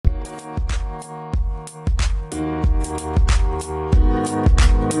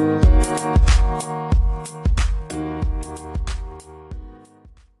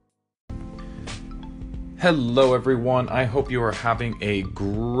Hello everyone, I hope you are having a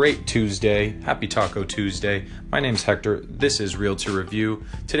great Tuesday. Happy Taco Tuesday. My name's Hector, this is Realtor Review.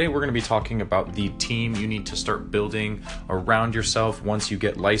 Today we're going to be talking about the team you need to start building around yourself once you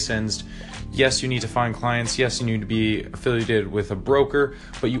get licensed. Yes, you need to find clients. Yes, you need to be affiliated with a broker,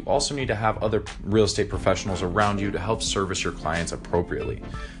 but you also need to have other real estate professionals around you to help service your clients appropriately.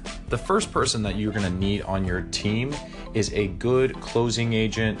 The first person that you're going to need on your team is a good closing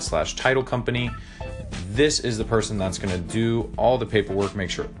agent / title company. This is the person that's going to do all the paperwork, make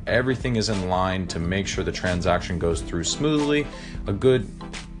sure everything is in line to make sure the transaction goes through smoothly. A good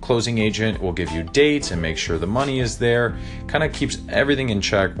closing agent will give you dates and make sure the money is there, kind of keeps everything in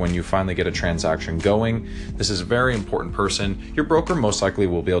check when you finally get a transaction going. This is a very important person. Your broker most likely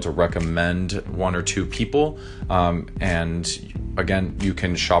will be able to recommend one or two people, and again, you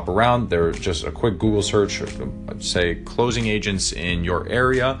can shop around. They're just a quick Google search, say closing agents in your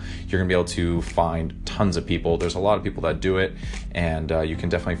area. You're gonna be able to find tons of people. There's a lot of people that do it, and you can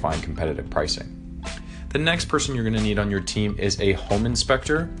definitely find competitive pricing. The next person you're gonna need on your team is a home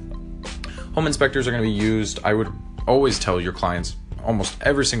inspector. Home inspectors are gonna be used, I would always tell your clients almost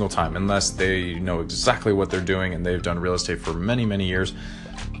every single time, unless they know exactly what they're doing and they've done real estate for many, many years,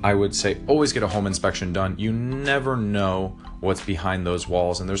 I would say always get a home inspection done. You never know what's behind those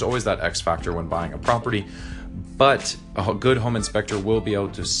walls, and there's always that X factor when buying a property. But a good home inspector will be able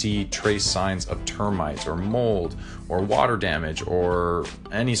to see trace signs of termites or mold or water damage or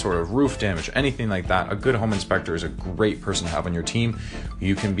any sort of roof damage, anything like that. A good home inspector is a great person to have on your team.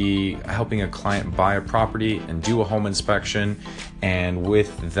 You can be helping a client buy a property and do a home inspection, and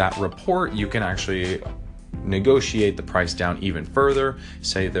with that report, you can actually negotiate the price down even further.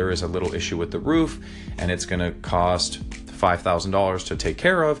 Say there is a little issue with the roof and it's going to cost $5,000 to take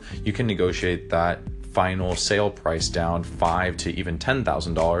care of. You can negotiate that final sale price down $5,000 to even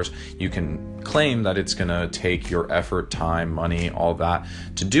 $10,000. You can claim that it's going to take your effort, time, money, all that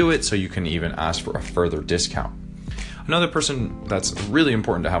to do it, so you can even ask for a further discount. Another person that's really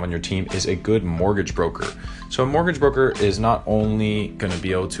important to have on your team is a good mortgage broker. So a mortgage broker is not only going to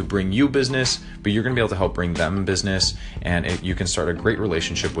be able to bring you business, but you're going to be able to help bring them business, and you can start a great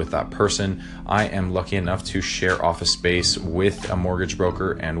relationship with that person. I am lucky enough to share office space with a mortgage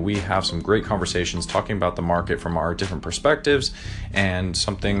broker, and we have some great conversations talking about the market from our different perspectives. And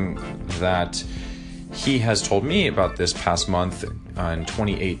something that he has told me about this past month in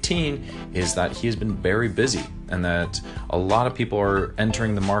 2018 is that he has been very busy, and that a lot of people are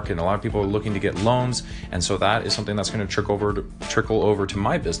entering the market and a lot of people are looking to get loans. And so that is something that's going to trickle over to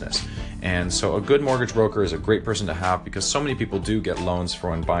my business. And so a good mortgage broker is a great person to have, because so many people do get loans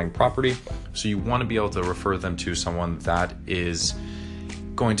for when buying property. So you want to be able to refer them to someone that is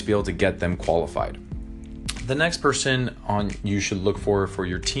going to be able to get them qualified. The next person you should look for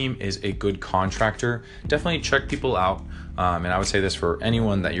your team is a good contractor. Definitely check people out. And I would say this for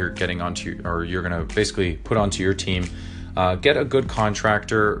anyone that you're getting onto, or you're going to basically put onto your team. Get a good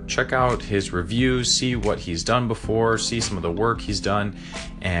contractor, check out his reviews, see what he's done before, see some of the work he's done.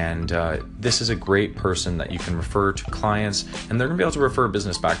 And this is a great person that you can refer to clients, and they're going to be able to refer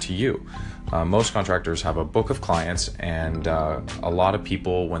business back to you. Most contractors have a book of clients, and a lot of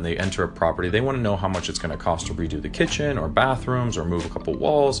people, when they enter a property, they want to know how much it's going to cost to redo the kitchen or bathrooms or move a couple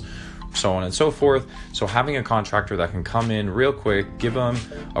walls, so on and so forth. So having a contractor that can come in real quick, give them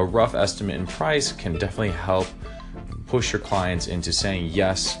a rough estimate in price, can definitely help push your clients into saying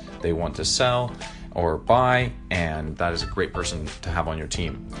yes, they want to sell or buy, and that is a great person to have on your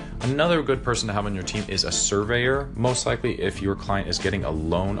team. Another good person to have on your team is a surveyor. Most likely, if your client is getting a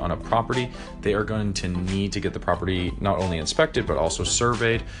loan on a property, they are going to need to get the property not only inspected but also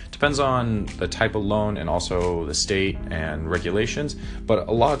surveyed. Depends on the type of loan and also the state and regulations, but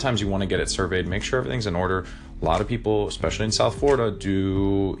a lot of times you want to get it surveyed, make sure everything's in order. A lot of people, especially in South Florida,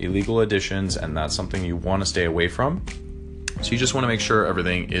 do illegal additions, and that's something you want to stay away from. So you just want to make sure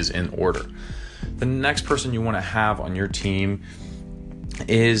everything is in order. The next person you want to have on your team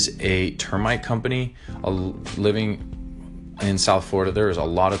is a termite company. Living in South Florida, there is a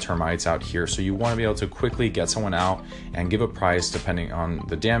lot of termites out here, so you want to be able to quickly get someone out and give a price depending on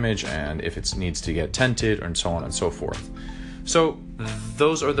the damage and if it needs to get tented and so on and so forth. So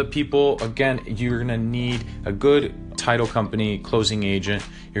those are the people. Again, you're going to need a good title company, closing agent.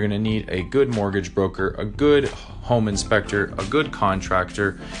 You're going to need a good mortgage broker, a good home inspector, a good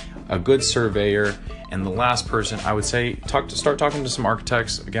contractor, a good surveyor, and the last person, I would say, start talking to some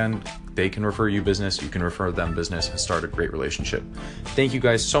architects. Again, they can refer you business, you can refer them business, and start a great relationship. Thank you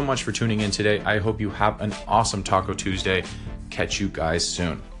guys so much for tuning in today. I hope you have an awesome Taco Tuesday. Catch you guys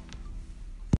soon.